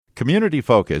Community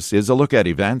Focus is a look at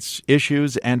events,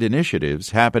 issues, and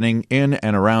initiatives happening in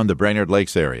and around the Brainerd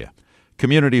Lakes area.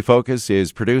 Community Focus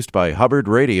is produced by Hubbard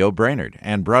Radio Brainerd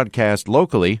and broadcast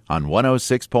locally on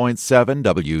 106.7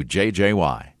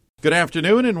 WJJY. Good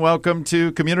afternoon and welcome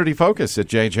to Community Focus at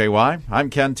JJY.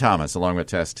 I'm Ken Thomas along with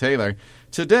Tess Taylor.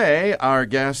 Today, our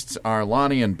guests are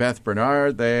Lonnie and Beth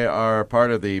Bernard. They are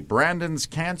part of the Brandon's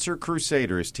Cancer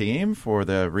Crusaders team for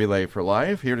the Relay for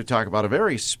Life, here to talk about a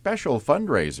very special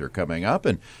fundraiser coming up.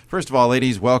 And first of all,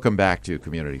 ladies, welcome back to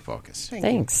Community Focus.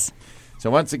 Thanks. So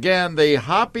once again, the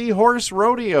Hoppy Horse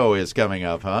Rodeo is coming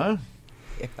up, huh?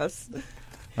 Yes.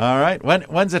 All right.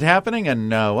 When's it happening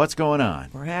and what's going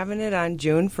on? We're having it on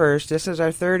June 1st. This is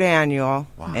our third annual.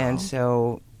 Wow. And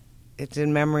so it's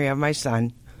in memory of my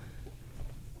son.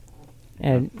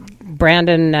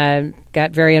 Brandon got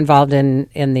very involved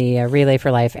in the Relay for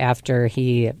Life after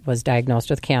he was diagnosed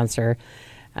with cancer.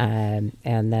 And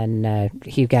then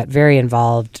he got very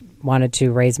involved, wanted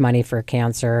to raise money for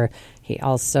cancer. He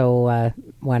also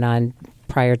went on,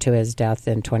 prior to his death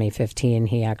in 2015,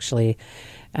 he actually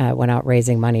went out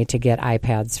raising money to get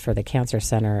iPads for the cancer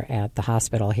center at the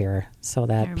hospital here, so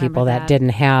that people that didn't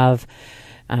have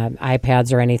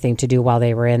iPads or anything to do while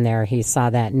they were in there, he saw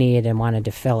that need and wanted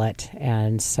to fill it,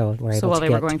 and so we're able to So while they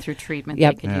were going through treatment,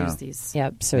 they could use these.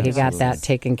 Yep, so he got that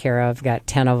taken care of, got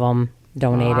 10 of them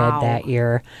donated that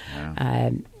year.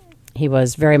 Yeah. He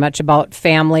was very much about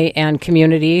family and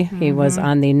community. Mm-hmm. He was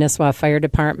on the Nisswa Fire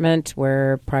Department,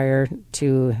 where prior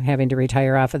to having to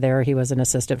retire off of there, he was an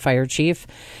assistant fire chief.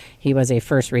 He was a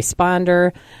first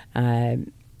responder,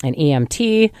 an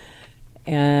EMT,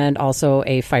 and also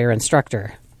a fire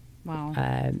instructor.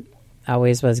 Wow.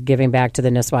 Always was giving back to the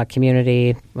Nisswa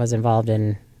community, was involved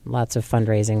in lots of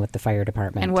fundraising with the fire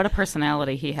department. And what a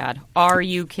personality he had. Are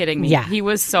you kidding me? Yeah. He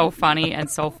was so funny and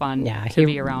so fun to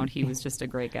be around. He was just a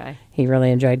great guy. He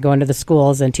really enjoyed going to the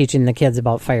schools and teaching the kids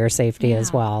about fire safety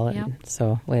as well. And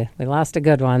so we lost a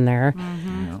good one there.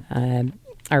 Mm-hmm.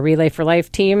 Our Relay for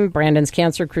Life team, Brandon's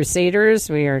Cancer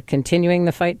Crusaders, we are continuing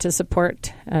the fight to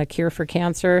support cure for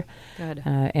cancer. Good.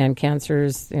 And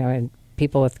cancers, and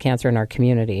people with cancer in our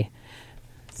community.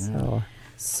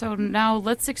 So now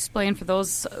let's explain for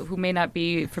those who may not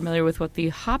be familiar with what the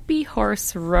Hoppy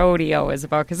Horse Rodeo is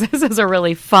about, because this is a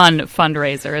really fun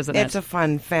fundraiser, isn't it? It's a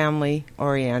fun,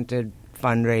 family-oriented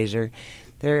fundraiser.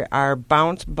 There are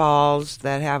bounce balls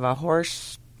that have a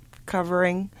horse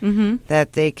covering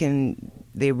that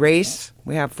they race.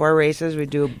 We have 4 races. We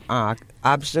do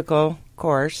obstacle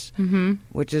course,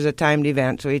 which is a timed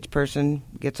event, so each person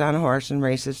gets on a horse and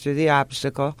races through the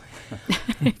obstacle.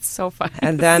 It's so fun.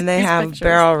 And then they have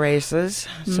barrel races,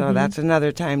 so that's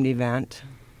another timed event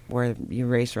where you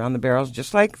race around the barrels,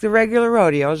 just like the regular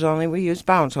rodeos, only we use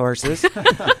bounce horses.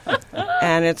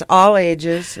 And it's all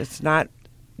ages. It's not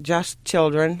just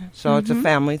children, so it's a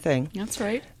family thing. That's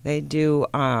right. They do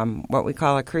what we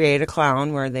call a create a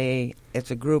clown, where it's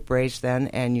a group race then,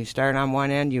 and you start on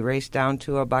one end, you race down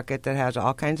to a bucket that has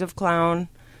all kinds of clown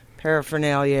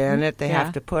paraphernalia in it. They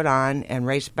have to put on and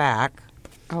race back.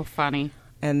 Oh, funny.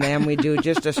 And then we do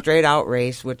just a straight out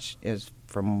race, which is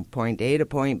from point A to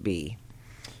point B.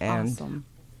 And awesome.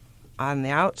 On the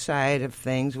outside of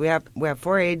things, we have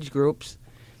 4 age groups,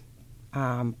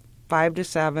 5 to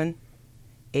 7,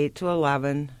 8 to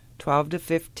 11, 12 to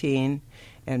 15,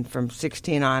 and from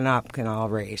 16 on up can all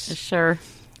race. Sure.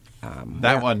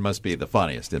 That one must be the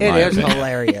funniest, in it my is opinion.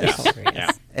 hilarious.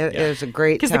 It is a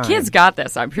great time. Because the kids got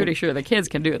this. I'm pretty sure the kids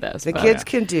can do this. The kids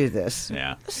can do this.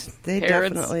 Yeah. They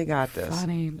Parents, definitely got this.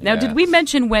 Funny. Now, did we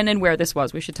mention when and where this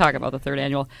was? We should talk about the 3rd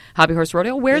annual Hoppy Horse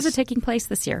Rodeo. Where is it taking place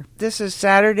this year? This is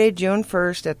Saturday, June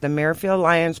 1st at the Merrifield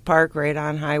Lions Park right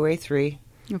on Highway 3.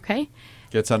 Okay.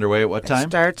 Gets underway at what time? It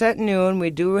starts at noon.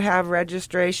 We do have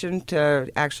registration to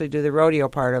actually do the rodeo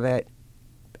part of it.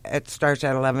 It starts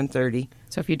at 11:30.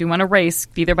 So if you do want to race,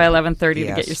 be there by 11:30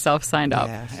 to get yourself signed up.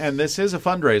 Yes. And this is a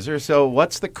fundraiser, so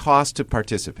what's the cost to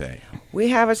participate? We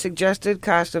have a suggested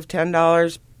cost of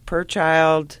 $10 per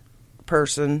child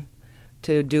person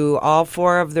to do all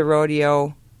 4 of the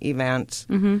rodeo events.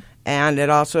 Mm-hmm. And it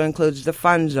also includes the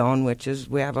fun zone, which is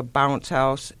we have a bounce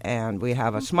house, and we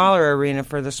have a smaller arena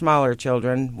for the smaller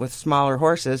children with smaller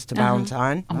horses to bounce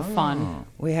on. Oh, fun.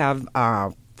 We have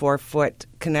 4-foot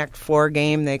Connect 4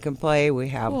 game they can play. We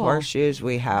have horseshoes.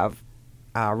 We have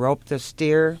rope the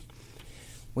steer.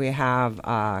 We have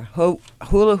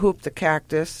hula hoop the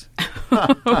cactus.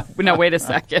 No, wait a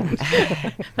second.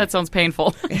 That sounds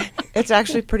painful. It's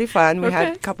actually pretty fun. We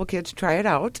had a couple kids try it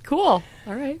out. Cool.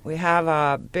 All right. We have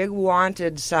a big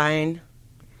wanted sign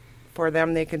for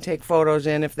them. They can take photos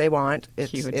in if they want.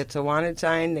 Cute. It's a wanted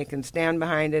sign. They can stand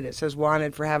behind it. It says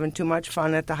wanted for having too much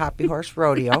fun at the Hoppy Horse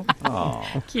Rodeo. Oh,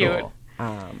 Cute.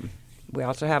 cool. We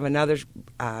also have another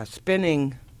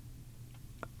spinning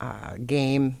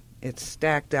game. It's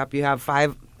stacked up. You have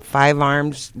five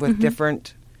arms with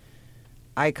different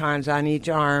icons on each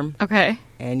arm. Okay.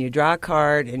 And you draw a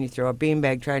card and you throw a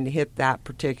beanbag trying to hit that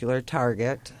particular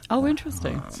target. Oh,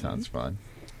 interesting. Sounds fun.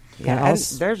 Yeah, and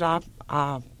else? there's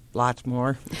lots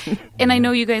more. And I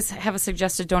know you guys have a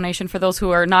suggested donation for those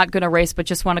who are not going to race but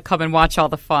just want to come and watch all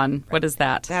the fun. What is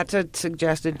that? That's a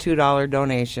suggested $2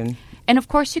 donation. And of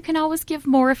course, you can always give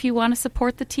more if you want to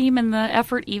support the team and the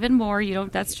effort even more.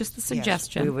 That's just the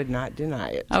suggestion. Yes, we would not deny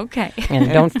it. Okay. And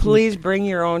And don't please bring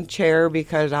your own chair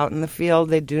because out in the field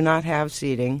they do not have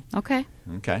seating. Okay.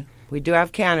 Okay. We do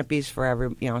have canopies for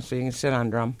so you can sit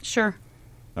under them. Sure.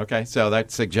 Okay, so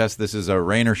that suggests this is a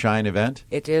rain or shine event?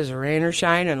 It is rain or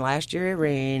shine, and last year it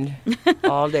rained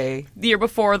all day. The year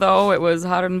before, though, it was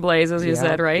hot and blaze, as you Yeah,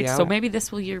 said, right? yeah. So maybe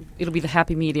it'll be the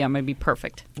happy medium. It'll be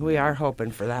perfect. We are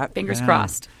hoping for that. Fingers Yeah.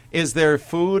 crossed. Is there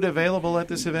food available at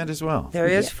this event as well? There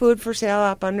is food for sale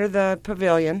up under the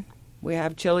pavilion. We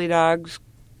have chili dogs,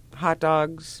 hot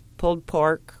dogs, pulled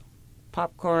pork,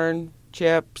 popcorn,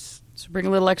 chips, So bring a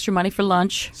little extra money for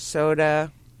lunch.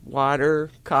 soda, water,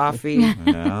 coffee.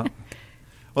 Yeah.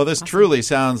 Well, this truly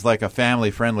sounds like a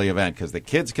family-friendly event because the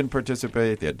kids can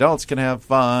participate, the adults can have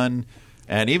fun,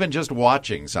 and even just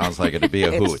watching sounds like it'd be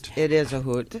a hoot. It is a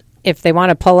hoot. if they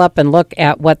want to pull up and look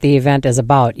at what the event is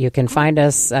about, you can find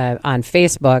us on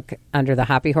Facebook under the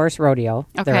Hoppy Horse Rodeo.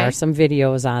 There Okay. are some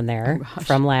videos on there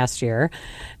from last year,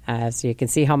 so you can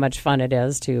see how much fun it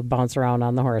is to bounce around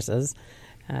on the horses.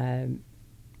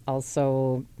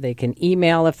 Also, they can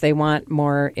email if they want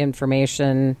more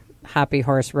information,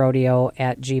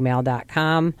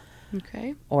 hoppyhorserodeo@gmail.com,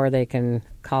 Okay. or they can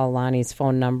call Lonnie's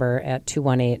phone number at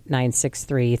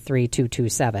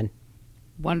 218-963-3227.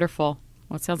 Wonderful.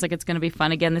 Well, it sounds like it's going to be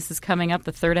fun. Again, this is coming up,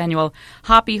 the third annual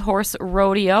Hoppy Horse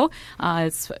Rodeo.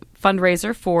 It's a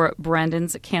fundraiser for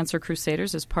Brandon's Cancer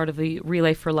Crusaders as part of the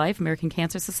Relay for Life, American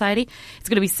Cancer Society. It's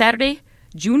going to be Saturday,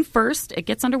 June 1st. It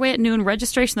gets underway at noon.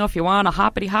 Registration, though, if you want a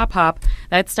hoppity-hop,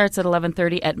 that starts at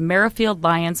 11:30 at Merrifield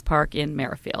Lions Park in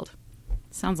Merrifield.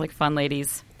 Sounds like fun,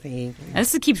 ladies. Thank you. And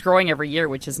this keeps growing every year,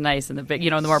 which is nice. And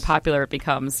the more popular it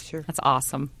becomes. Sure. That's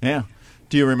awesome. Yeah.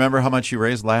 Do you remember how much you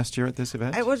raised last year at this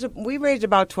event? We raised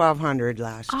about $1,200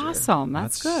 last year. Awesome.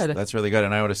 That's good. That's really good.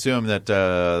 And I would assume that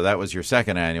that was your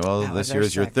second annual. That This was year our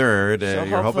is your second. third. So You're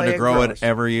hoping hopefully to it grow it grows.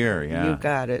 every year. Yeah. You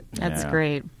got it. That's Yeah.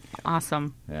 great.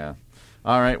 Awesome. Yeah.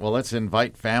 All right. Well, let's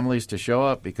invite families to show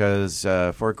up because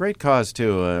for a great cause,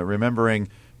 too, remembering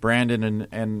Brandon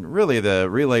and really the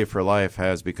Relay for Life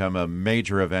has become a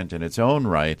major event in its own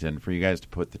right. And for you guys to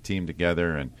put the team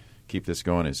together and keep this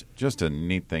going is just a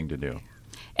neat thing to do.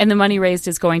 And the money raised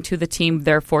is going to the team,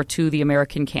 therefore to the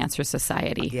American Cancer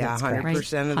Society. Yeah, That's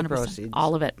 100% of the 100%. proceeds.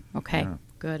 All of it. Okay. Yeah.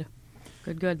 Good.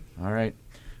 Good. All right.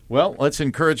 Well, let's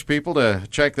encourage people to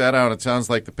check that out. It sounds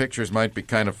like the pictures might be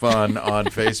kind of fun on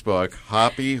Facebook.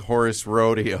 Hoppy Horse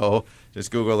Rodeo.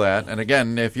 Just Google that. And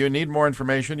again, if you need more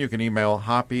information, you can email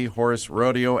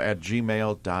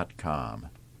hoppyhorserodeo@gmail.com.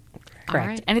 All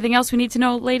right. Anything else we need to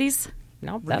know, ladies?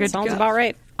 Nope, We're that good to sounds go. about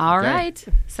right. All Okay. right.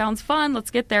 Sounds fun.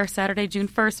 Let's get there. Saturday, June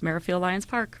 1st, Merrifield Lions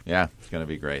Park. Yeah, it's going to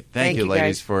be great. Thank Thank you, you,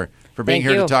 ladies, guys. for being Thank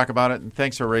here to you. talk about it. And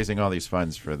thanks for raising all these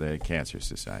funds for the Cancer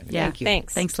Society. Yeah. Thank you.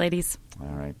 Thanks. Thanks, ladies. All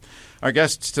right. Our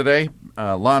guests today,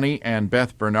 Lonnie and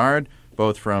Beth Bernard,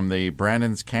 both from the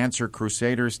Brandon's Cancer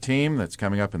Crusaders team that's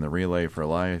coming up in the Relay for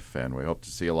Life, and we hope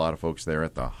to see a lot of folks there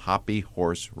at the Hoppy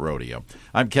Horse Rodeo.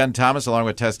 I'm Ken Thomas along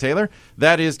with Tess Taylor.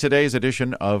 That is today's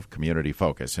edition of Community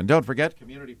Focus. And don't forget,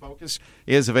 Community Focus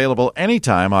is available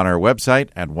anytime on our website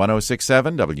at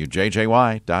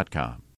 1067wjjy.com.